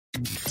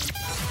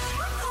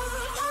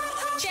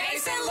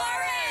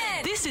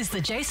This is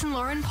the Jason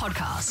Lauren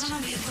podcast.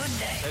 Gonna be a good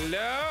day.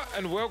 Hello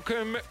and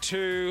welcome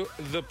to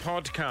the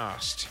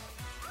podcast.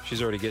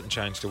 She's already getting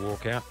changed to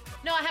walk out.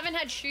 No, I haven't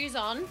had shoes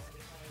on.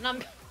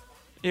 And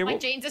Yeah, my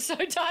jeans are so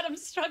tight, I'm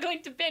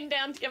struggling to bend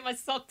down to get my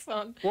socks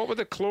on. what were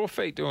the claw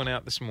feet doing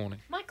out this morning?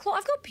 I've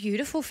got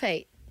beautiful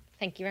feet.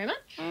 Thank you very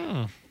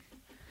much.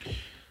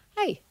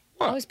 Hey,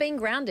 What? I was being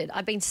grounded.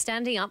 I've been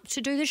standing up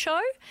to do the show.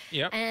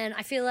 Yep. And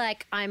I feel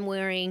like I'm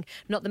wearing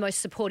not the most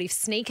supportive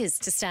sneakers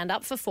to stand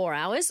up for 4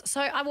 hours.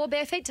 So I wore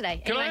bare feet today.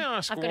 Can Anyway, I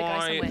ask I've got to go why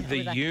somewhere. I'll the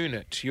be back.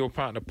 unit, your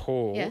partner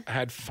Paul, Yeah.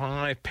 had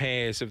 5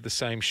 pairs of the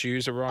same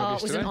shoes arrive Oh, it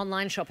yesterday? was an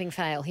online shopping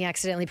fail. He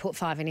accidentally put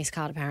 5 in his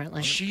cart,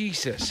 apparently.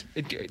 Jesus.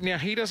 Now,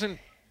 he doesn't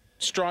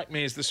strike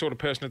me as the sort of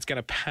person that's going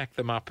to pack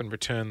them up and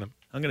return them.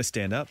 I'm going to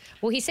stand up.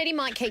 Well, he said he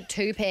might keep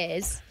 2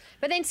 pairs.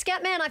 But then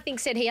Scoutman, I think,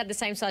 said he had the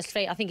same size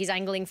feet. I think he's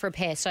angling for a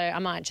pair, so I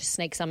might just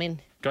sneak some in.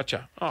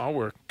 Gotcha. Oh, I'll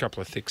wear a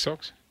couple of thick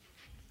socks.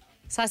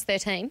 Size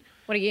 13.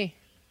 What are you?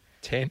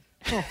 10.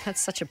 Oh, that's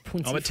such a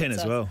punsy I'm a 10 foot as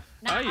size. well.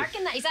 No, Are I you?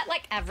 reckon that is that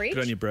like average?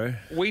 Good on you, bro.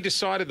 We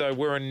decided, though,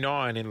 we're a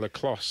 9 in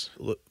Lacoste.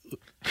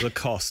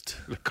 Lacoste.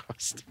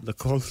 Lacoste.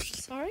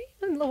 Lacoste. Sorry,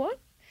 the what?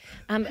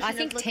 I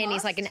think 10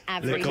 is like an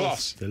average,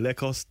 Lacoste. The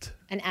Lacoste.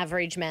 an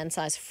average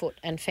man-sized foot,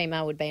 and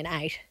female would be an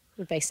 8.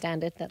 Would be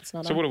standard. That's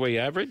not. So what are we,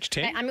 average?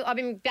 10? Hey, I'll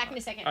be back in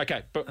a second.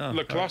 Okay, but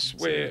Lacoste,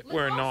 we're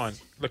a 9.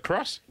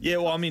 Lacrosse? Yeah,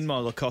 well, I'm in my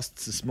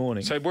Lacostes this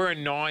morning. So we're a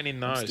 9 in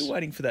those. Still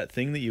waiting for that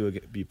thing that you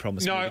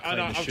promised No, me to I clean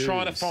know. the I'm shoes.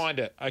 trying to find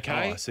it. Okay.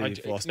 Oh, I see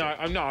you've lost no, it.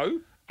 I know.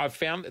 I've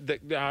found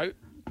that. No,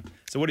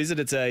 So what is it?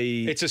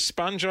 it's a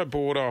sponge I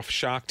bought off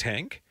Shark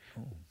Tank,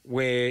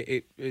 where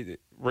it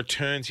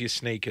returns your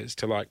sneakers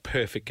to like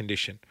perfect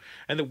condition.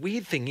 And the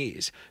weird thing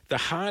is, the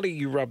harder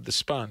you rub the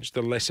sponge,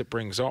 the less it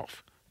brings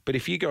off. But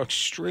if you go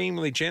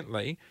extremely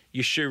gently,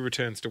 your shoe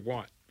returns to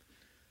white.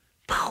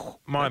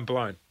 Mind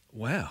blown.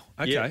 Wow.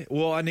 Okay. Yeah.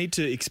 Well, I need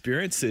to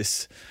experience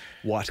this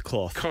white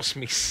cloth. Cost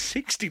me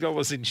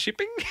 $60 in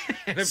shipping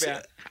and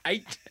about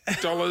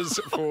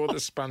 $8 for the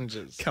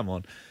sponges. Come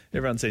on.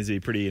 Everyone seems to be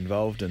pretty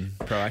involved and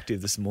proactive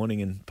this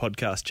morning in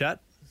podcast chat.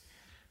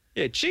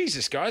 Yeah,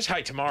 Jesus, guys.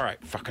 Hey, tomorrow,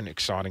 fucking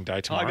exciting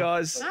day tomorrow. Hi,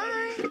 guys.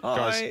 Bye.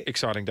 Guys, Hi.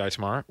 exciting day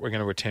tomorrow. We're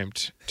going to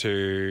attempt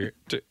to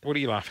what are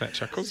you laughing at,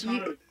 Chuckles?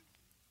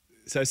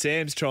 So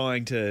Sam's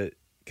trying to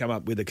come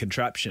up with a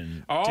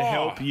contraption Oh. to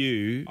help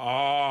you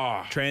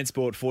Oh,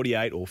 transport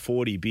 48 or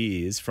 40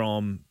 beers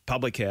from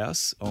Public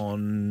House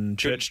on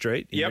Church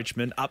Street in Yep.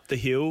 Richmond, up the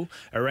hill,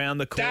 around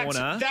the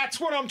corner. that's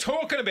what I'm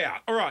talking about.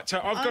 All right, so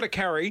I've got to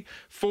carry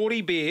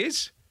 40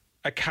 beers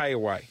a K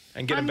away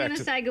and get I'm them going back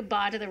to to... say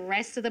goodbye to the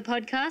rest of the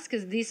podcast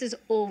because this is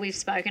all we've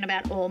spoken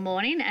about all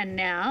morning, and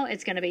now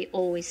it's going to be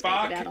all we speak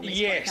about on Fuck this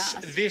yes,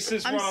 podcast. this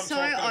is I'm what I'm so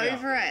talking about.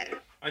 over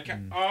it. Okay,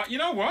 you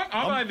know what?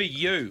 I'm over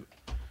you.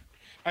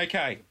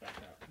 Okay,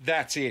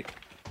 that's it.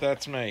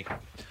 That's me.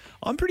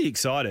 I'm pretty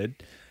excited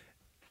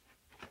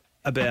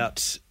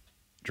about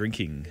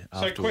drinking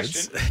So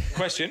afterwards.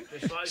 question.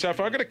 So if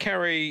I've got to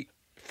carry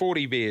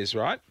 40 beers,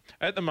 right?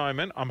 At the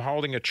moment, I'm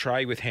holding a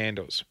tray with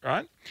handles,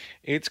 right?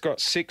 It's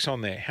got 6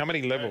 on there. How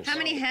many levels? How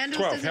many handles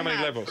 12. does How it many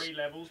have? levels? 3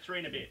 levels, 3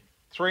 and a bit.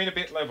 3 and a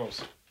bit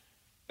levels.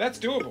 That's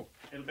doable.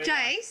 It'll be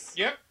Jace,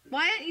 Yep.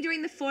 why aren't you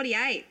doing the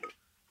 48?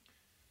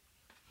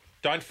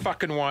 Don't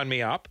fucking wind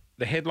me up.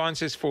 The headline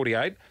says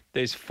 48.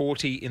 There's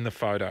 40 in the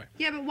photo.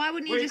 Yeah, but why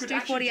wouldn't you We just could do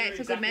actually 48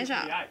 for good measure?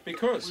 48.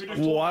 Because We could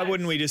do Why 4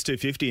 wouldn't we just do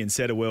 50 and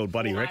set a world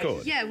buddy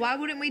record? Yeah, why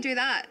wouldn't we do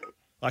that?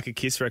 Like a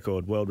KISS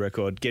record, world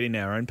record, get in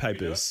our own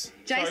papers.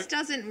 Jace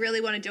doesn't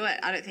really want to do it,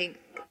 I don't think.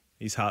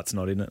 His heart's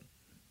not in it.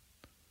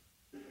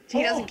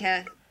 He doesn't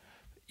care.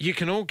 you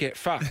can all get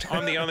fucked.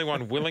 I'm the only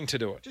one willing to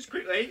do it. Just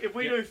quickly, if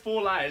we do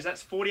 4 layers,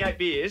 that's 48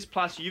 beers,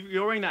 plus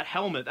you're wearing that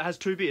helmet that has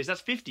 2 beers,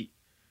 that's 50.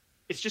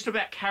 It's just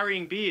about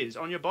carrying beers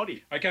on your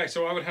body. Okay,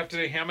 so I would have to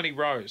do how many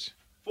rows?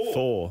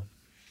 4.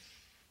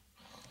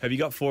 Have you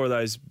got 4 of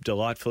those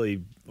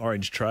delightfully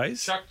orange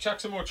trays? Chuck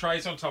some more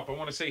trays on top. I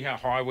want to see how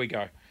high we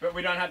go. But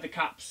we don't have the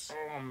cups.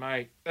 Oh,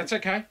 mate. That's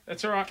okay.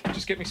 That's all right.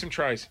 Just get me some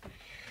trays.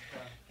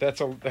 That's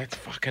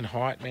fucking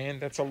height, man.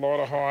 That's a lot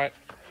of height.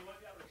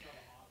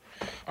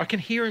 I can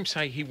hear him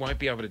say he won't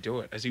be able to do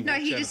it as he No,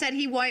 walks he out. just said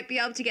he won't be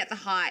able to get the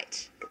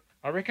height.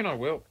 I reckon I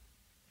will.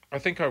 I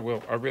think I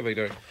will. I really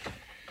do.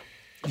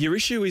 Your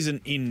issue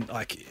isn't in,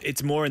 like,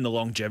 it's more in the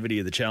longevity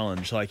of the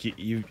challenge. Like,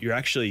 you're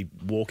actually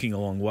walking a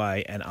long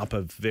way and up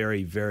a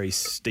very, very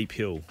steep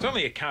hill. It's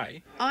only a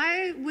K.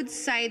 I would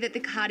say that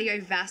the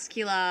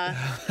cardiovascular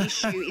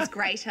issue is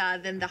greater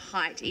than the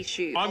height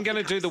issue. I'm of going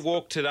to do the cups.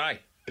 walk today.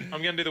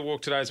 I'm going to do the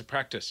walk today as a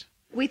practice.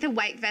 With a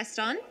weight vest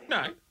on.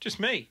 No, just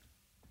me.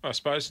 I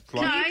suppose.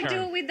 Like No, do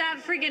it with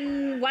that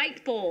friggin'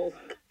 weight ball.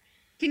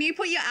 Can you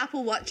put your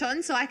Apple Watch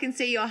on so I can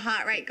see your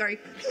heart rate go?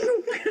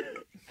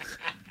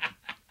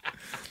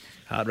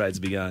 Heart rate's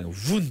be going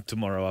vroom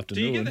tomorrow Do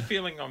afternoon. you get the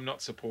feeling I'm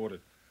not supported?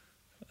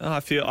 I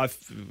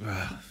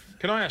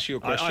Can I ask you a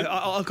question?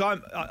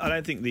 I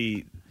don't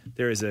think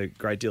there is a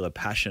great deal of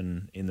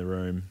passion in the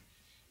room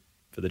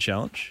for the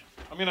challenge.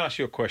 I'm going to ask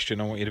you a question.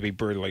 I want you to be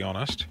brutally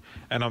honest,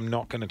 and I'm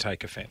not going to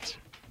take offence.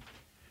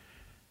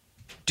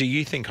 Do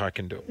you think I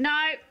can do it? No.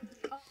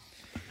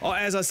 Oh,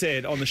 as I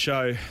said on the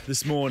show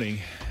this morning,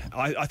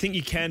 I think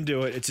you can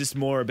do it. It's just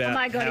more Oh about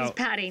my God, he's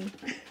patting.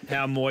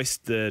 how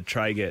moist the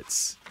tray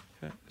gets.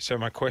 So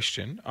my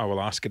question, I will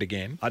ask it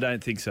again. I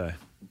don't think so.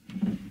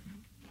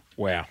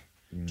 Wow.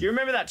 Do you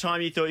remember that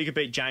time you thought you could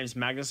beat James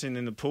Magnussen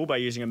in the pool by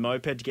using a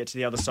moped to get to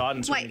the other side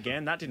and swim Wait. it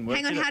again? That didn't work.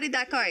 Hang on, did how it? did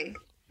that go?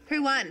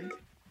 Who won?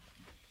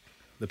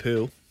 The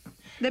pool.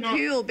 The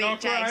pool beat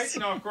Jace.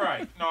 Not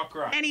great. Not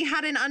great. And he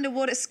had an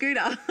underwater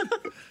scooter.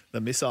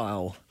 The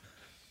missile.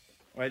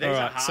 Wait, these All are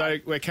right, hard. so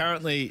we're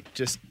currently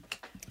just,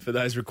 for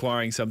those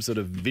requiring some sort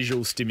of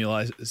visual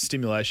stimulation.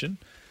 Stimulation.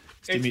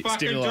 He's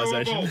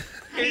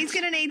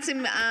going to need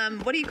some,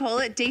 what do you call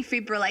it?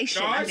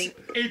 Defibrillation, I think.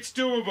 it's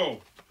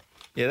doable.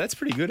 Yeah, that's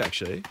pretty good,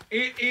 actually.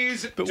 It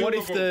is But what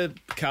if the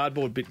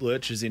cardboard bit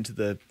lurches into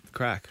the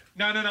crack?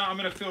 No, I'm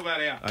going to fill that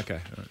out. Okay.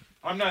 All right.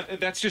 I'm not.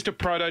 That's just a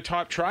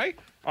prototype tray.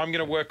 I'm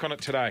going to work on it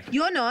today.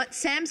 You're not.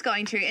 Sam's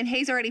going to, and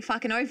he's already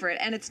fucking over it,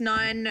 and it's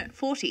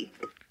 9:40.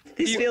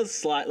 This feels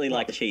slightly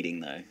like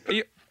cheating,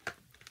 though.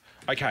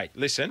 Okay,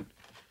 listen.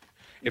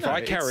 If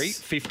I carry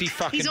 50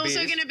 fucking He's also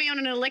beers, going to be on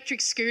an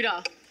electric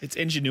scooter. It's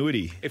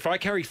ingenuity. if I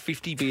carry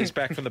 50 beers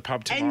back from the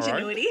pub tomorrow,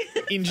 Ingenuity.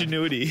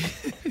 Ingenuity.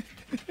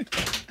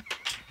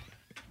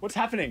 What's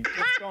happening?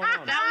 What's going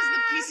on?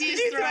 That was the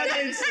pissiest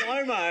throw. in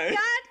slow-mo.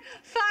 That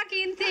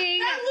fucking thing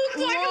That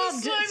looked like it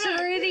was lobbed slow-mo.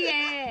 through the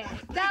air.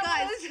 That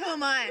Guys, who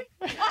am I?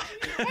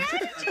 How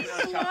did you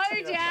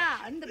slow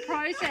down the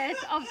process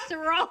of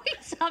throwing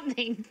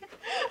something?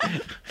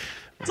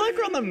 It's like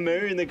we're on the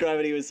moon, the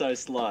gravity was so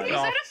slow. Is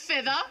that a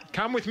feather?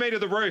 come with me to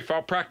the roof.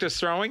 I'll practice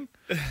throwing.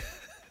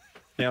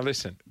 Now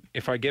listen,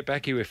 if I get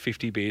back here with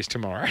 50 beers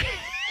tomorrow,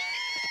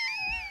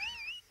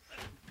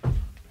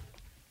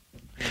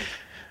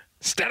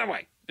 stand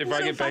away. If I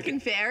Little get back, fucking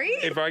fairy.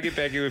 if I get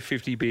back here with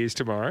 50 beers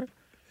tomorrow,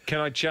 can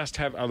I just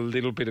have a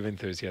little bit of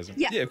enthusiasm?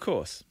 Yeah. Yeah, of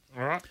course.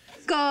 All right.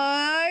 Go,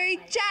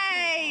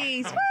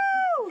 Jace!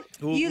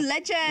 Woo! You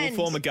legend. We'll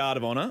form a guard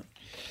of honour.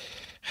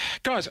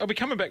 Guys, I'll be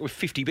coming back with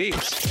 50 beers.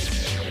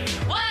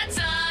 What's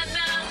on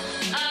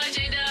the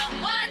agenda?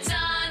 What's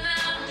on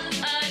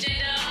the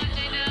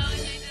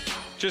agenda?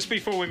 Just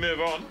before we move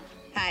on,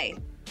 Hey.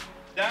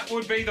 that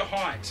would be the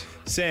height.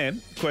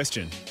 Sam,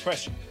 question.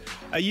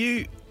 Are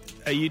you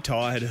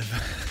tired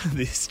of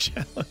this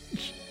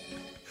challenge?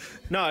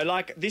 No,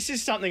 like, this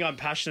is something I'm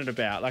passionate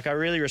about. Like, I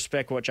really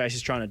respect what Jace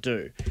is trying to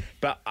do,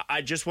 but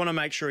I just want to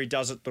make sure he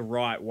does it the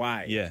right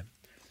way. Yeah.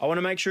 I want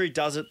to make sure he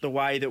does it the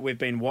way that we've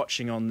been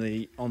watching on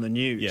the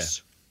news. Yeah.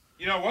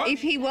 You know what?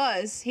 If he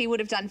was, he would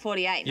have done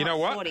 48, You not know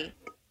what? 40.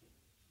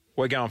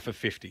 We're going for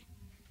 50.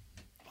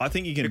 I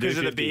think you can Because do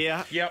of the 50.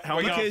 beer. Yep, How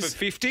we're much? going Because- for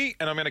 50,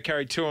 and I'm going to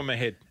carry 2 on my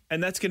head.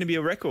 And that's going to be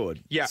a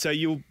record. Yeah. So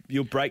you'll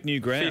break new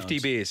ground. 50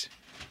 beers.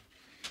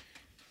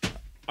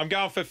 I'm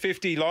going for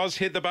 50, Loz.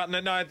 Hit the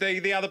button. No,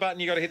 the other button.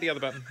 You got to hit the other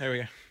button. There we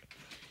go.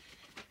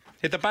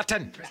 Hit the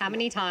button. How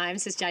many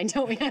times has Jane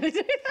taught me how to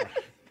do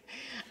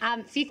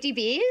that? 50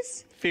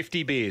 beers?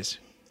 50 beers.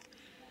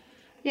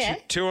 Yeah.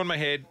 2 on my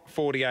head,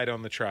 48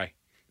 on the tray.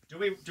 Do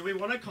we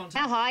want to contact?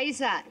 How high is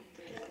that?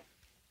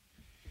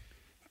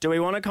 Do we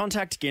want to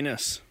contact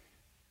Guinness?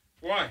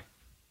 Why?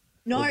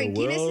 No, For the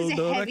Guinness is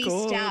a world heavy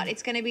record. stout.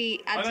 It's going to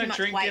be I add too don't much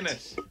drink weight.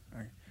 Guinness.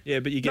 Yeah,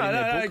 but you're getting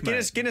their book,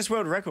 mate. Guinness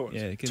World Records.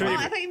 Yeah, two, Oh, I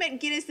different, thought you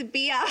meant Guinness the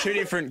beer. two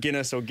different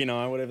Guinness or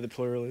Guinea, whatever the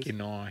plural is.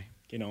 Guinea.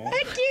 Guinea.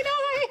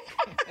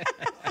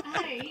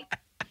 Hey,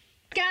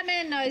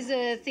 Scatman knows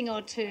a thing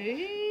or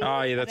two.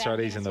 Oh, yeah, that's about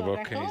right. He's in the Guinness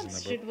book. World He's in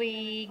Records. the book. Should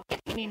we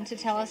get him in to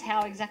tell us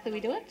how exactly we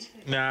do it?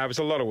 No, it was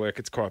a lot of work.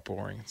 It's quite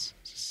boring.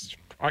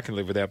 I can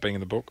live without being in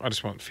the book. I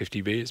just want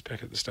 50 beers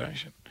back at the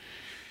station.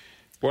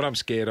 What I'm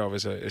scared of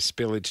is a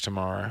spillage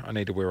tomorrow. I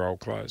need to wear old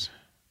clothes.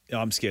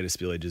 I'm scared of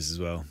spillages as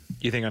well.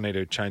 You think I need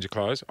to change of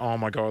clothes? Oh,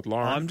 my God,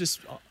 Lauren.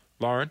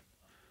 Lauren,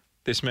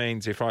 this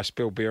means if I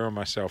spill beer on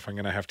myself, I'm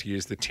going to have to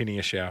use the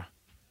tinnier shower.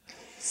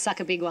 Suck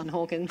a big one,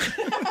 Hawkins.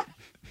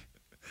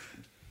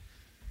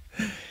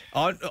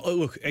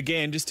 Look,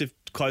 again, just to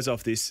close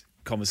off this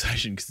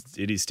conversation because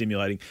it is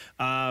stimulating.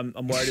 I'm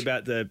worried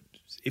about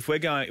if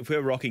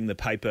we're rocking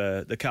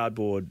the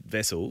cardboard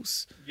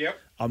vessels. Yep.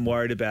 I'm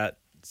worried about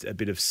a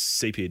bit of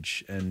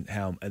seepage and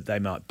how they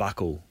might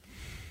buckle.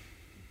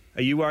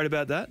 Are you worried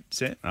about that,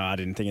 Sam? Oh, I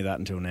didn't think of that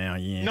until now.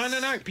 Yes.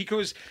 No,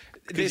 because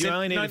Because you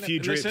only need a few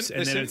drips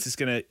and then it's just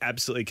going to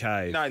absolutely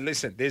cave. No,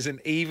 listen, there's an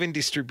even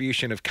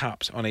distribution of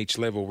cups on each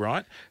level,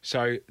 right?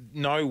 So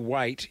no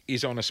weight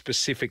is on a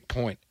specific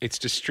point. It's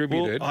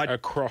distributed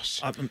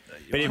across. But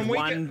if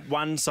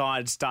one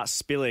side starts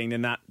spilling,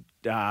 then that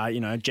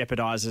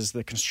jeopardizes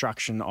the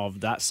construction of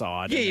that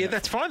side. Yeah,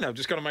 that's fine. I've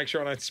just got to make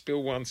sure I don't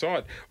spill one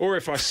side. Or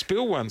if I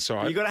spill one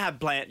side, You got to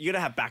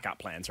have backup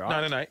plans,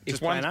 right? no.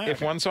 Just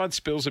If one side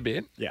spills a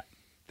bit, yeah,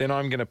 then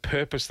I'm going to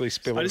purposely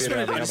spill a bit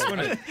out of the other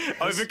one.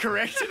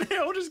 overcorrect and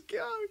they'll just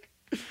go.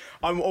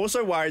 I'm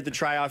also worried the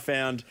tray I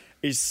found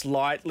is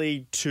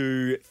slightly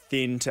too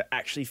thin to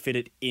actually fit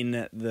it in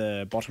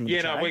the bottom of the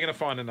Yeah, tray. no, we're going to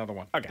find another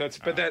one. Okay.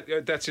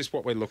 That's just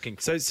what we're looking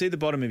for. So see the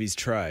bottom of his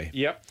tray.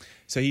 Yep.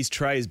 So his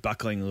tray is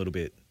buckling a little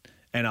bit,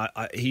 and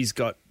he's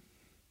got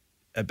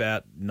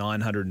about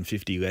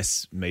 950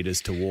 less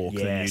metres to walk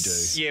than you do.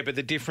 Yes. Yeah, but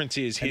the difference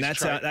is And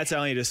that's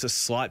only just a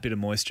slight bit of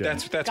moisture.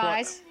 that's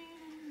Guys,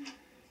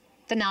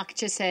 the narc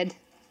just said,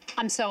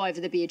 I'm so over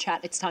the beer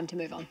chat, it's time to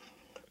move on.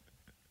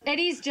 It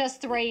is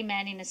just three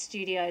men in a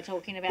studio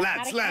talking about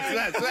Lads.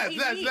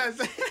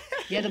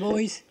 Yeah, the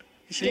boys.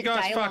 You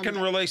guys fucking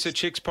release a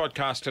chicks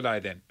podcast today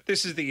then.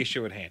 This is the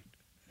issue at hand.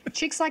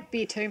 Chicks like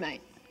beer too,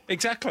 mate.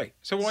 Exactly.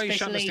 So why are you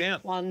shutting us Especially down?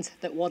 ones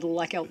that waddle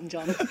like Elton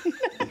John.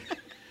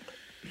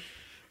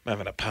 I'm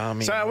having a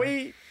palmy. So are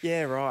we?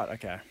 Yeah, right.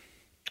 Okay.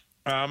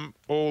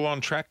 All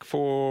on track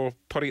for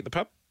potty at the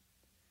pub?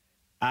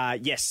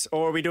 Yes.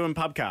 Or are we doing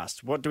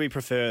pubcast? What do we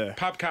prefer?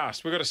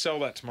 Pubcast. We've got to sell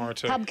that tomorrow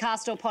too.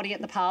 Pubcast or potty at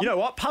the pub. You know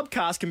what?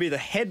 Pubcast can be the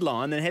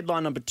headline. Then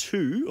headline number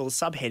 2 or the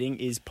subheading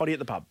is potty at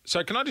the pub.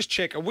 So can I just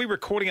check, are we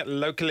recording it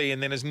locally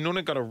and then has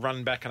Nuna got to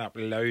run back and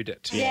upload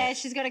it? Yeah,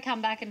 she's got to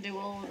come back and do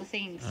all of the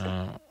things.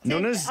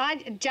 Nuna's.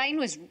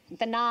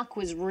 The narc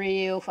was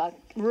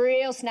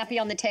real snappy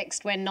on the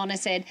text when Nonna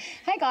said,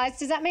 hey guys,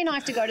 does that mean I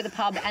have to go to the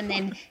pub and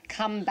then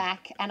come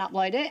back and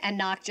upload it?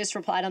 And narc just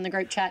replied on the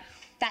group chat,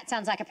 that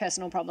sounds like a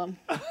personal problem.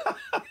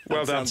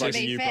 Well done, Sounds like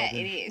sis. a new Fair,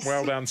 problem. it is.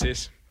 Well done,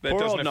 sis. That Poor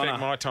doesn't old affect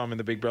Nonna. my time in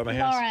the Big Brother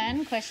house.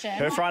 Lauren, question.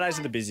 Her Fridays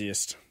are the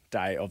busiest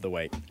day of the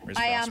week. whereas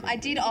for us, I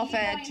did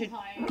offer to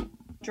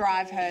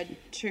drive her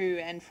to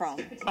and from.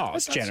 Oh,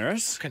 That's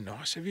generous. fucking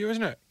nice of you,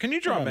 isn't it? Can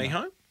you drive me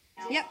home?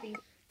 Yep.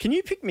 Can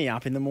you pick me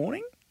up in the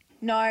morning?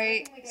 No,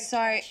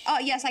 so... Oh,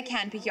 yes, I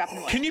can pick you up in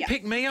the morning. Can you Yep.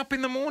 pick me up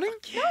in the morning?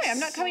 No, I'm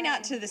not coming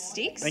out to the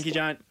sticks. Thank you,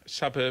 Jane.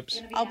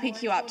 Suburbs. I'll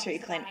pick you up too,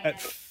 Clint. At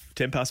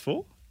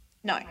 4:10?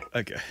 No.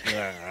 Okay.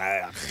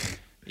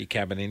 You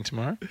cabin in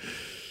tomorrow?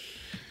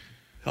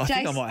 I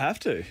think I Jace- might have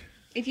to.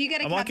 If you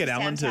get a I might cab get to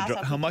Alan Sam's to.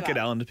 house, I'll I might pick get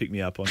you up. Alan to pick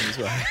me up on his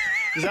way.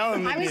 Is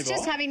Alan I was nearby?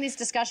 just having this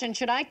discussion.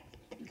 Should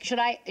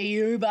I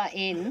Uber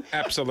in?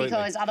 Absolutely.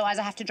 Because otherwise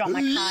I have to drop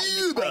my car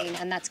in between,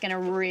 and that's going to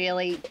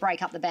really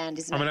break up the band,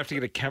 isn't I'm going to it? have to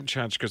get a cab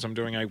charge because I'm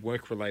doing a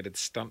work-related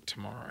stunt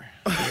tomorrow.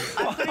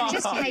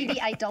 Just pay the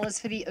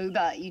 $8 for the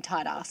Uber, you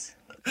tight ass.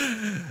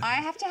 I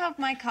have to have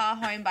my car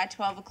home by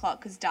 12 o'clock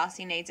because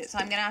Darcy needs it. So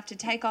I'm going to have to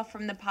take off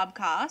from the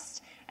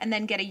pubcast and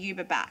then get a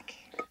Uber back.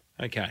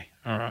 Okay,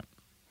 all right.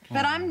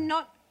 But I'm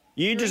not...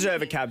 You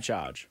deserve a cab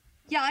charge.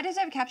 Yeah, I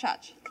deserve a cab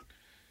charge.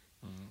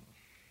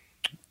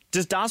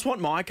 Does Das want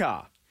my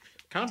car?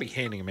 Can't be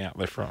handing them out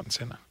left, right and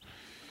centre.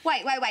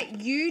 Wait.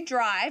 You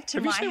drive to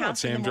Have you my seen what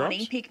house in Sam the morning,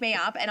 drives? pick me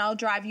up, and I'll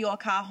drive your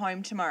car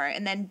home tomorrow.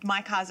 And then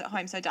my car's at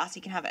home so Darcy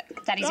can have it.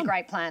 That is a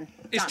great plan.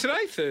 Is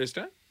today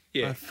Thursday?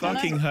 Yeah. I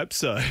fucking hope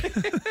so.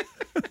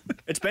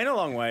 It's been a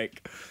long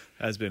week.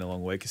 Has been a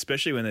long week,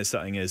 especially when there's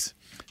something as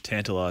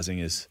tantalising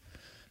as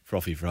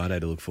Frothy Friday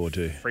to look forward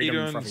to. Are you Freedom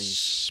doing from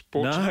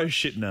sports? No,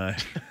 shit, no.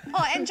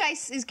 Oh, and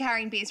Jace is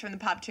carrying beers from the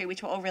pub too,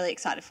 which we're all really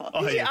excited for.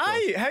 Oh, yeah, of course.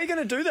 Hey, how are you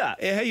going to do that?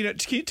 Yeah, hey,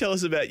 can you tell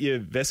us about your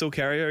vessel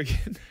carrier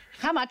again?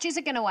 How much is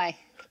it going to weigh?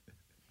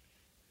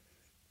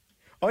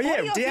 Oh, yeah.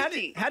 40 or How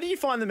 50? do you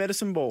find the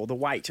medicine ball, the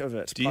weight of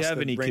it? Do you plus have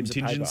the any reams of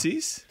paper?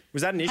 contingencies?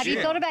 Was that an issue? Have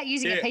you thought about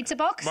using a Yeah. pizza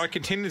box? My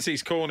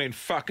contingency's calling in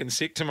fucking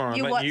sick tomorrow.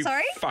 You I'm what, letting you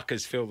sorry?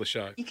 fuckers fill the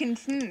show. You can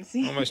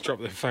see. Almost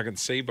dropped the fucking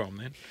C-bomb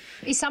then.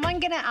 Is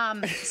someone going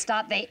to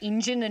start their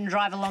engine and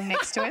drive along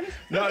next to him?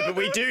 No, but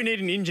we do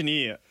need an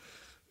engineer.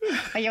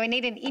 Oh, yeah, we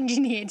need an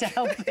engineer to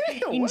help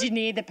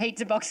engineer the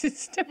pizza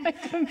boxes to make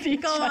them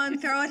big. Go on,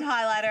 throw a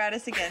highlighter at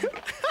us again.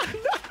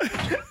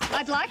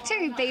 I'd like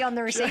to be on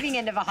the receiving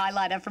end of a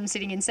highlighter from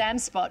sitting in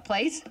Sam's spot,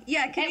 please.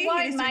 Yeah, can It you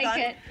won't hit us make with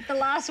it. The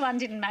last one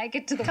didn't make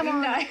it to the Come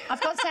window. on. I've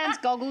got Sam's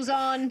goggles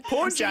on.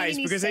 Poor I'm sitting in Jace, his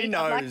because he seat.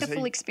 knows. I'd like the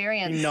full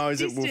experience. He knows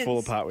it will fall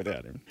Distance. apart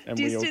without him. And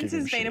we all Distance give him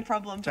has been shit. a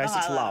problem for Jace, the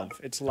it's highlighter. love.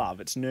 It's love.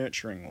 It's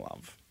nurturing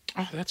love.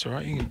 Oh, that's all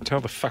right. You can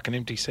tell the fucking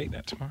empty seat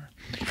that tomorrow.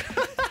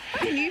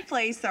 Can you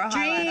please throw a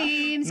highlighter?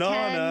 Dreams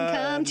can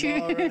come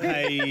true.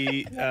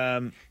 Hey,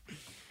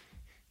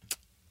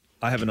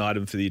 I have an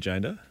item for the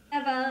agenda.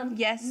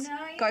 Yes,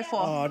 go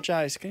for. Oh,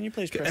 Jace, can you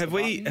please press Have the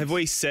we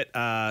button? set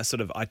a sort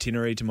of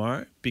itinerary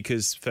tomorrow?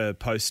 Because for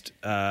post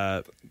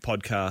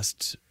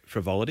podcast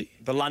frivolity.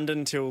 The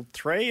London till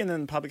 3 and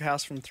then the public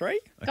house from 3?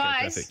 Okay,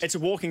 Guys. perfect. It's a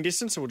walking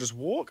distance, so we'll just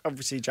walk.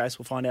 Obviously, Jace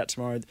will find out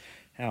tomorrow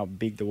how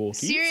big the walk is.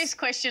 Serious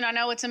question. I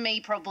know it's a me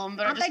problem,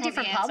 but Aren't I they just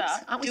want different the pubs?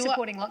 answer. Aren't we Do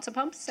supporting lots of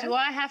pubs? Do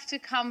I have to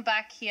come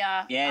back here,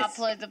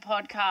 upload the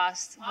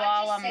podcast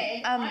while I'm...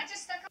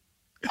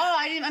 Oh,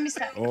 I missed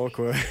that.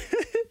 Awkward.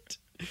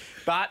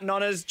 But,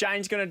 Nonnas,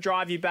 Jane's going to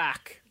drive you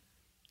back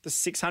the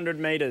 600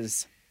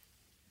 metres.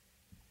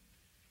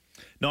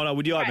 No,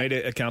 would you like me to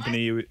accompany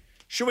you? Do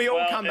Should we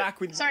all come back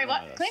with... Sorry,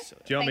 what, Clint?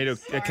 you want me to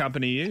Thanks.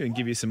 accompany you and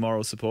give you some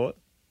moral support?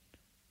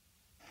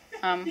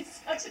 That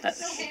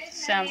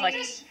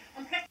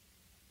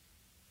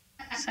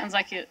sounds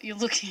like you're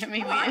looking at me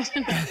weird. I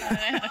don't know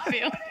how I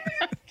feel.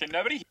 Can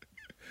nobody?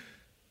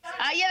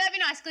 Yeah, that'd be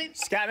nice, Clint.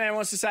 Scatman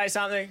wants to say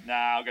something. Nah,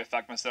 I'll go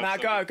fuck myself.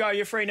 No, go.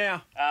 You're free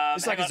now.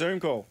 It's like hang a Zoom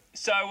call.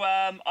 So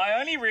I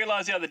only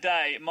realised the other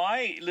day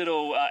my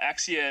little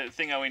Axia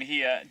thingo in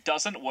here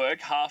doesn't work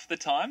half the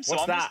time. So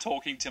What's I'm that? just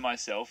talking to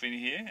myself in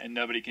here and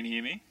nobody can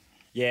hear me.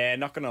 Yeah,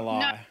 not gonna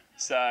lie.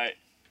 So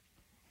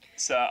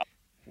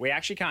We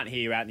actually can't hear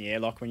you out in the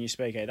airlock when you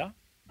speak either.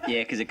 Yeah,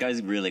 because it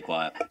goes really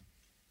quiet.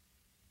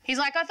 He's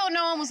like, I thought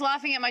no one was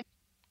laughing at my.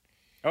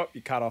 Oh,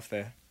 you cut off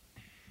there.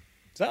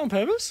 Is that on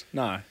purpose?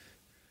 No.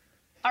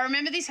 I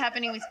remember this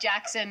happening with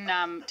Jackson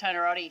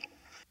Tonerotti.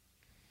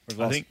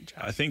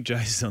 I think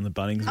Jace is on the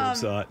Bunnings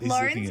website. He's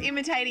Lauren's looking at-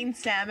 imitating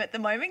Sam at the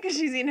moment because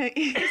she's in her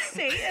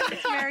seat and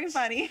it's very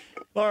funny.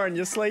 Lauren,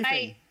 you're sleeping.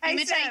 Hey,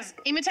 Sam.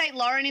 imitate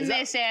Lauren in Is there,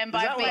 that- Sam, is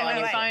by that being what on I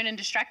your do? phone and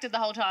distracted the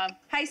whole time.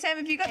 Hey, Sam,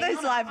 have you got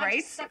those live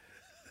reads?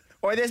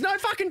 Oi, there's no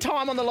fucking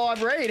time on the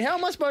live read. How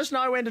am I supposed to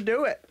know when to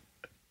do it?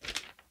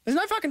 There's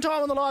no fucking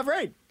time on the live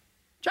read.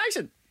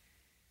 Jason.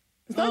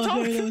 There's no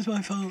time. That was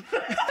my fault.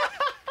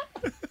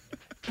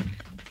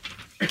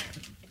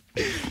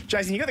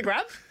 Jason, you got the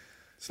grab?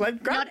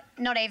 Sled grab?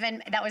 Not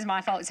even. That was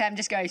my fault. Sam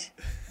just goes,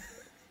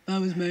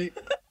 That was me.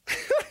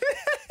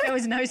 there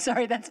was no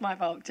sorry, that's my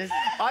fault. Just,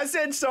 I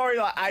said sorry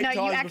like 8 no, times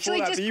you before actually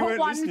that, just but you put weren't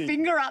one listening.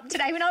 finger up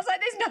today when I was like,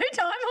 there's no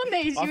time on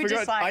these. I You were forgot.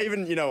 just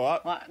like, You know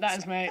what? "What? That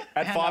was me.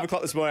 At Hand 5 up."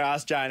 o'clock this morning, I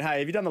asked Jane, hey,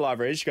 have you done the live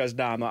read? She goes,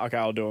 no. I'm like, okay,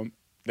 I'll do them.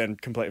 Then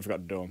completely forgot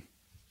to do them.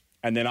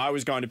 And then I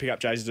was going to pick up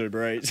Jason's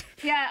Uber Eats.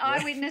 Yeah,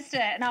 I witnessed it.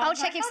 And I I'll was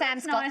check like, if oh,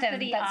 Sam's that's got nice them.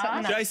 that he That's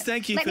something asked. Jace,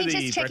 thank you Let for me the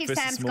just check if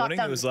breakfast Sam's this got morning.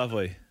 It them. was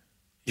lovely.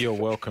 You're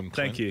welcome, Clint.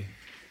 Thank you.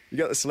 You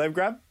got the celeb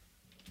grab?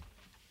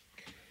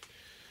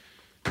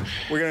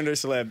 We're going to do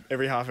celeb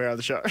every half hour of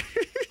the show.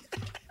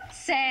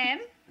 Sam,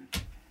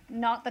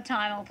 not the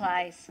time or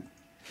place.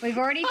 We've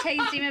already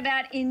teased him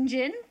about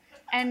Injun,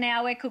 and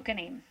now we're cooking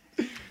him.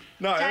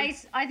 No.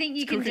 Jace, I think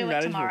you can cooking do it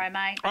management. tomorrow,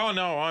 mate. Oh,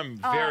 no, I'm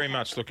very okay.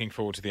 much looking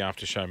forward to the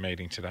after show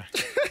meeting today.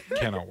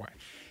 Cannot wait.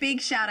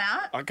 Big shout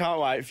out I can't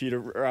wait for you to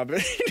rub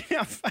it in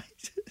our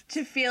faces.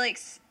 to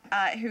Felix,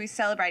 who is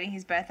celebrating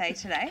his birthday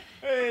today.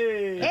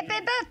 Hey.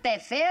 Happy birthday,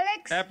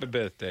 Felix. Happy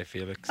birthday,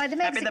 Felix. By the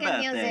Happy Mexican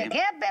birthday. music.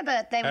 Happy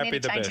birthday. We Happy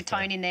need to the change the birthday.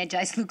 tone in there.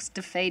 Jace looks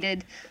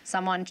defeated.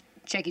 Someone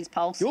check his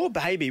pulse. Your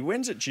baby,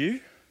 when's it due?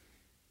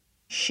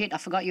 Shit, I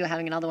forgot you were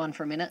having another one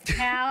for a minute.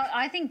 How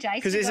I think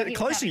Jace. 'Cause is forgot it he was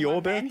close to having your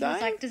one then. He was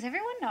birthday? like, does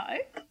everyone know?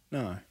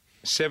 No.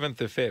 7th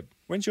of Feb,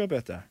 When's your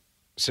birthday?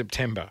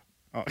 September.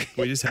 Oh.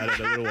 We just had it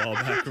a little while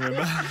back,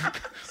 remember?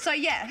 So,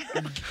 yeah.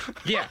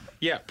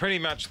 Yeah, pretty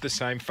much the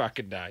same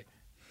fucking day.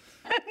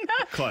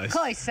 Close.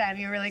 Close, Sam.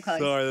 You're really close.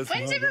 Sorry, that's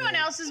When's my everyone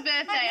else's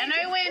birthday? I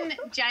know when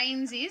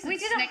Jane's is. We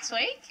It's did a- next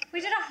week.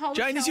 We did a whole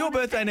Jane, show is your on it.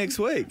 birthday next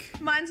week?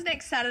 Mine's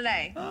next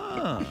Saturday.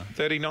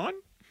 39?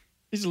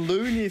 Is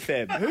Lou near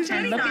Feb? Who's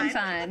And looking 29.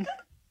 fine.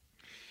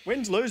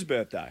 When's Lou's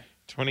birthday?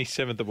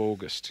 27th of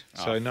August.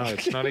 So, Oh, no,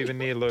 it's not even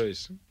near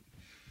Lou's.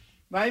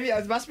 Maybe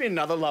it must be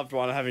another loved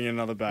one having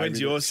another baby.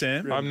 When's yours,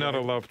 Sam? I'm not a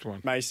loved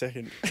one. May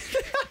 2nd.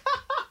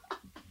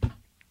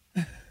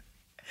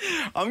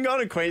 I'm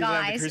going to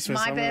Queensland Guys, for Christmas.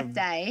 my I'm gonna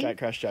birthday- Gate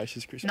crash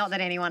Jason's Christmas. Not that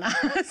anyone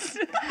asked.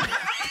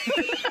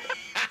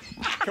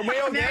 Can we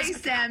all Very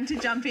guess? Sam to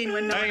jump in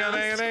when no one Hang on,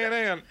 else.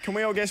 hang on. Can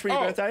we all guess when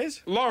your Oh. birthday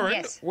is? Lauren,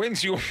 Yes.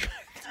 when's your...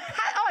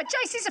 Oh,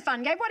 Jace, this is a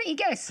fun game. Why don't you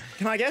guess?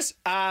 Can I guess?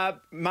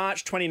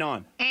 March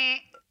 29. Eh,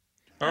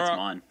 That's right.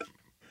 mine.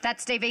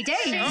 that's DVD.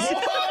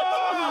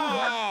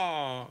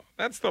 Oh,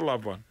 that's the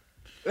loved one.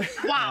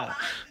 Wow.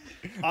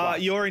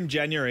 You're in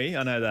January.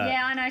 I know that.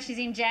 Yeah, I know she's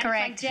in January.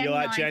 Correct. Like You're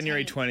like 19.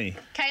 January 20.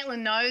 Caitlin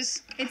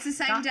knows. It's the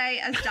same day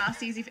as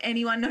Darcy's, if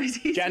anyone knows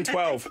his. Jan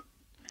 12.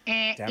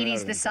 Eh, Damn it it,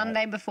 is I the didn't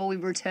Sunday before we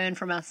return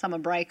from our summer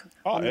break.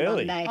 Oh, on the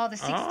early. Monday. Oh, the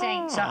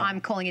 16th. So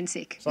I'm calling in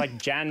sick. It's like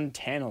Jan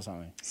 10 or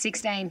something.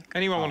 16.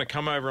 Anyone want to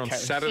come over on Okay.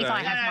 Saturday? If I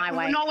have my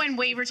way. Not when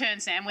we return,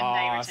 Sam. When they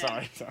Oh, return.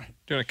 sorry. Do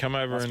you want to come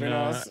over Must and be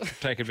nice.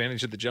 take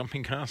advantage of the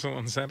jumping castle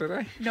on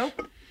Saturday?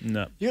 Nope.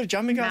 No. You got a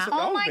jumping castle? Oh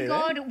I'll my be there.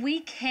 God, we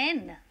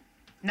can.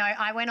 No,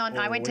 I went Oh,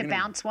 to we're gonna-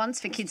 Bounce once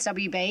for Kids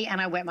WB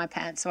and I wet my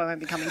pants, so I won't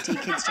be coming to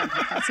your Kids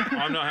Jumping Castle.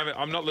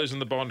 I'm not losing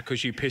the bond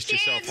because you pissed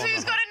yourself Kids, on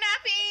who's the got a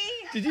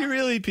nappy? Did you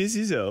really piss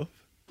yourself?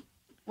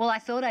 Well, I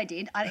thought I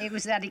did. It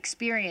was that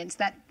experience,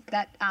 that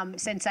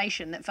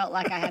sensation that felt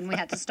like I had, and we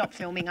had to stop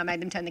filming. I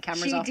made them turn the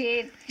cameras She off.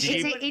 did.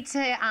 It's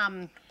a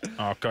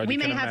Oh, God, you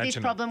women can have imagine this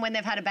it. problem when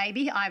they've had a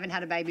baby. I haven't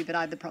had a baby, but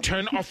I had the problem.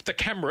 Turn off the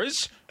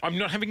cameras. I'm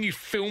not having you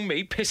film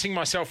me pissing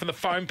myself in the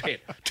foam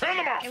pit. Turn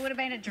them off. It would have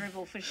been a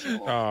dribble for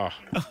sure. Oh.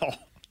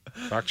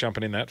 Fuck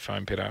jumping in that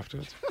foam pit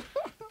afterwards.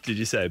 Did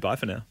you say bye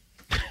for now?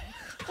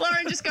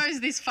 Lauren just goes,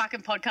 this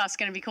fucking podcast's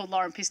going to be called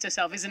Lauren Pissed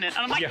Herself, isn't it? And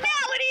I'm like, Yeah. now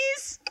it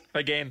is.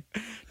 Again.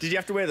 Did you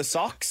have to wear the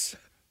socks?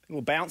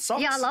 Little bounce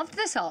socks? Yeah, I loved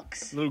the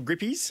socks, Little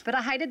grippies? but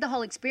I hated the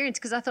whole experience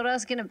because I thought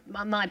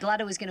my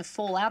bladder was gonna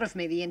fall out of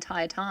me the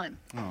entire time.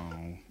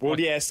 Well,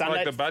 yeah,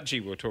 Sunday, Like the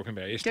budgie we were talking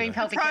about yesterday. Doing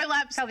pelvic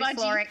Prolapse pelvic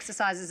floor budgie.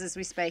 exercises as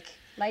we speak,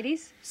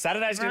 ladies.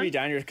 Saturday's going to be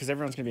dangerous because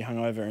everyone's going to be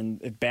hungover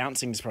and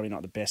bouncing is probably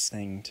not the best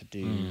thing to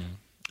do.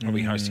 I'll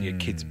be hosting a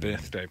kid's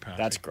birthday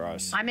party. That's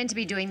gross. I'm meant to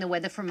be doing the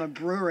weather from a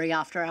brewery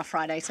after our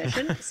Friday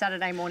session.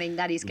 Saturday morning,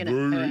 that is going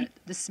to hurt.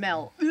 The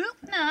smell. No,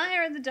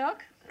 hair of the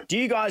dog. Do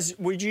you guys,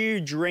 would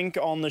you drink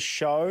on the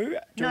show?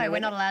 No, we're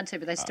not allowed to,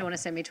 but they still want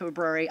to send me to a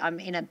brewery. I'm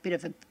in a bit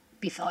of a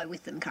biffo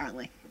with them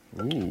currently.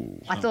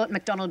 I thought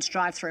McDonald's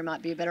drive-through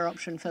might be a better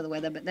option for the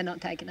weather, but they're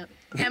not taking it.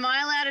 Am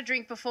I allowed to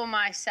drink before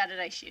my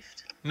Saturday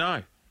shift?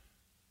 No.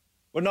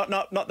 Well,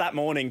 not that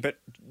morning, but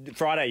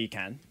Friday you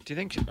can. Do you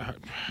think?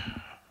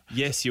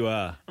 Yes, you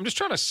are. I'm just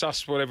trying to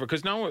suss whatever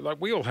because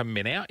we all haven't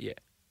been out yet.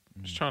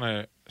 I'm just trying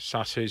to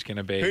suss who's going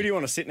to be. Who do you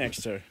want to sit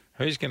next to?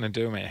 Who's going to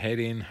do my head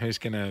in? Who's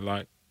going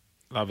to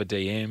love a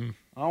DM?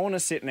 I want to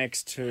sit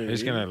next to.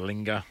 Who's going to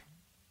linger?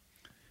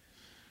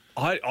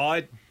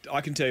 I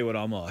can tell you what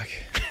I'm like.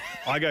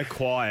 I go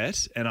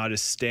quiet and I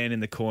just stand in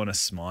the corner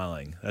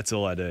smiling. That's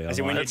all I do. As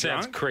in when That you're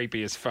sounds drunk?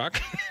 creepy as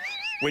fuck.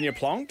 When you're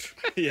plonked?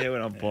 Yeah,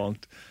 when I'm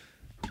plonked.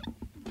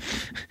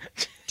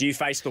 Do you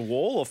face the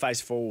wall or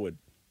face forward?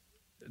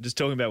 Just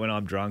talking about when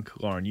I'm drunk,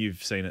 Lauren,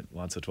 you've seen it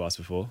once or twice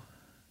before.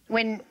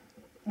 When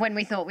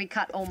we thought we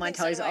cut all my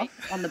toes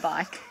off on the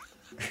bike,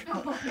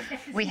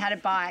 we had a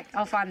bike.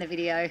 I'll find the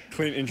video.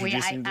 Clint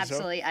introducing himself?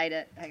 Absolutely ate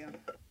it. Hang on.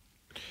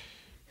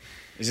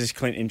 Is this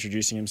Clint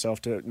introducing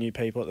himself to new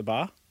people at the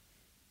bar?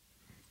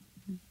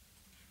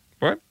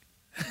 What?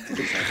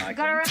 Gotta wrap it up,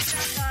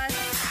 guys.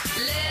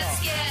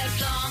 Let's get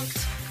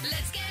plonked.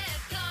 Let's get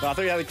plonked. Well, I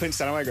thought you had the Clint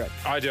Stanaway grab.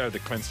 I do have the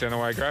Clint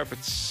Stanaway grab.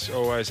 It's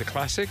always a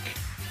classic.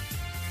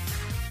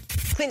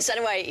 Clint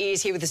Stanaway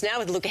is here with us now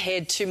with a look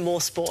ahead to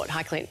more sport.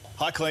 Hi, Clint.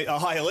 Hi, Clint. Oh,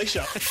 hi,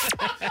 Alicia.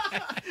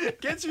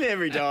 Gets me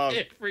every time.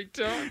 Every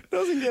time.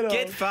 Doesn't get old.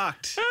 Get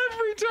fucked.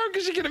 Every time,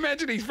 because you can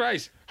imagine his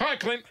face. Hi,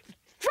 Clint.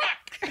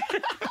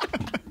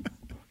 Fuck!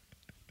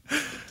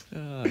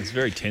 Oh, it's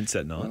very tense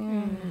that night.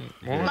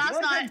 Last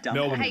night,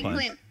 Melbourne hey playing.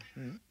 Clint.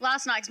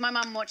 Last night, because my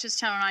mum watches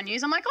Channel 9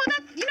 News, I'm like, oh,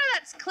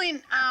 that's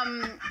Clint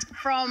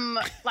from,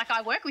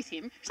 I work with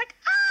him. She's like,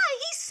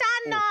 he's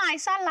so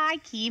nice. I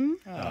like him.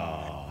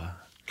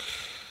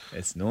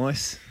 It's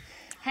nice.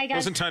 Hey, guys.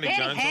 Wasn't Tony Very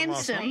Jones on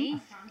last night?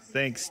 handsome.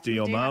 Thanks to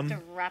your Do have mum.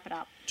 to wrap it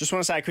up. Just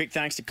want to say a quick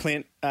thanks to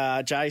Clint,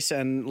 Jace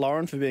and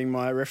Lauren for being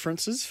my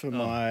references for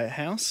my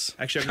house.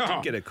 Actually, I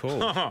didn't get a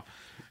call.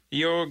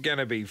 You're going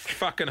to be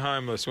fucking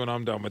homeless when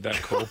I'm done with that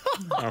call.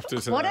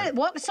 After tonight.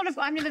 What sort of?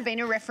 I've never been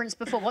a reference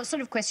before. What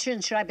sort of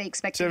questions should I be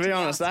expecting? To be be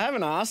honest, asked? they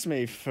haven't asked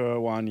me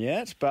for one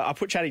yet, but I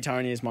put Chatty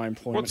Tony as my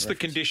employment What's the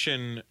reference.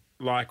 condition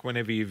like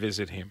whenever you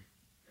visit him?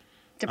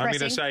 I'm Depressing.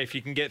 going to say if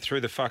you can get through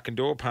the fucking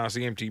door past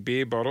the empty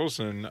beer bottles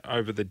and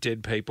over the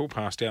dead people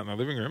passed out in the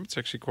living room, it's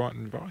actually quite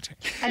inviting.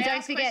 And Can I don't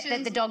ask forget that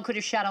questions? the dog could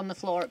have shat on the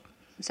floor,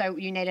 so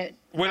you need it.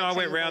 When I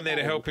went round there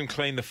to help him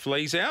clean the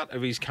fleas out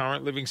of his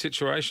current living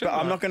situation, But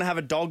I'm not going to have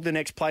a dog the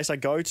next place I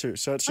go to,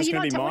 so it's just you're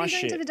going to not be my what are you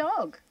doing shit. to the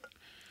dog?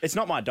 It's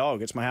not my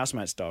dog, it's my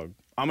housemate's dog.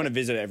 I'm going to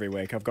visit it every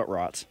week. I've got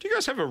rights. Do you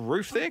guys have a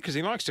roof there? Because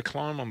he likes to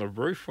climb on the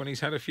roof when he's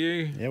had a few.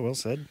 Yeah, well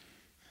said.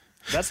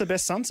 That's the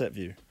best sunset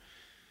view.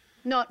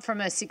 Not from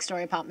a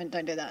 6-story apartment.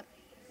 Don't do that.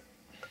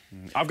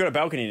 I've got a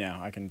balcony now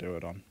I can do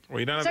it on. Well,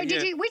 you don't have So it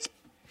did yet. you? Which?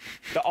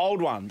 The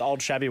old one, the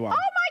old shabby one. Oh my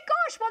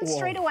gosh! One Whoa.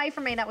 street away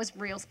from me. That was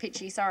real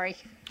pitchy. Sorry.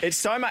 It's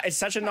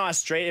such a nice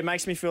street. It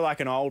makes me feel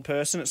like an old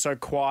person. It's so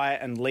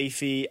quiet and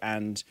leafy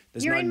and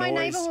there's You're no in my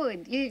noise.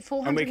 neighbourhood. You're And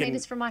 400 we can-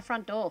 metres from my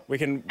front door. We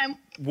can And-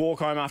 walk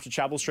home after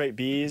Chapel Street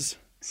beers.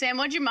 Sam,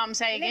 what'd your mum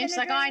say again? She's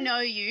like, I know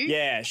you.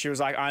 Yeah, she was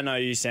like, I know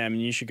you, Sam,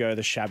 and you should go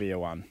the shabbier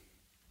one.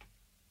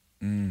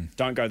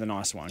 Don't go the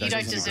nice one. You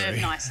don't deserve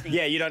nice things.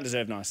 Yeah, you don't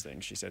deserve nice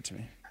things, she said to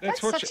me.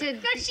 That's what such you- a. No,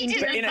 she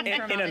didn't. But in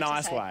indifferent a mother to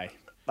nice say. way.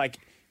 Like,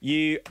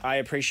 I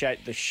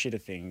appreciate the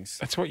shitter things.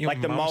 That's what your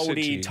Like the mum said to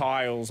mouldy you.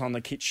 tiles on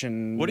the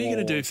kitchen. What are you going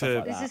to wall do and stuff for?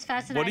 like This that. is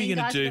fascinating. What are you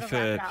going to do guys,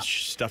 gotta wrap for it up.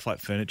 stuff like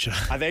furniture?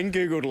 I then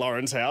Googled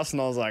Lauren's house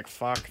and I was like,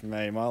 fuck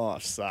me, my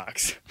life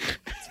sucks.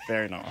 It's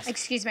very nice.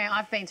 Excuse me,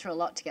 I've been through a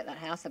lot to get that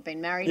house. I've been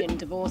married and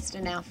divorced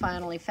and now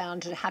finally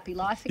found a happy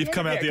life again. You've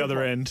come out the good other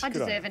point. end. I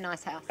Good on deserve you. a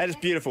nice house. And it's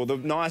beautiful. The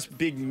nice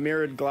big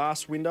mirrored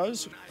glass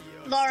windows.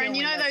 Lauren, Steel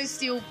you know windows. those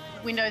steel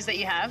windows that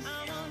you have?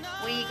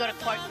 We got a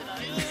quote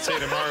for those. See you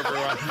tomorrow,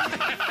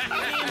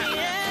 everyone.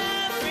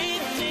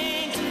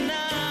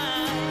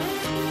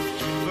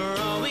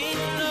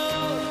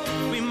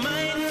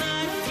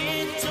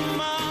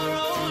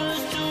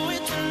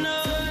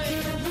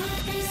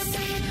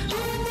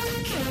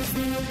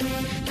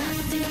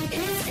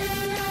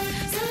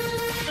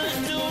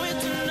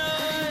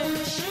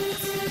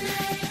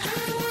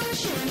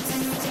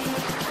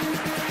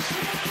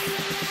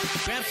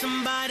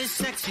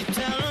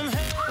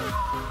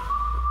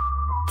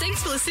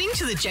 Thanks for listening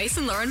to the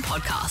Jason Lauren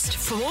podcast.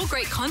 For more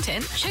great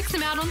content, check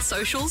them out on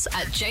socials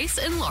at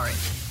Jason Lauren.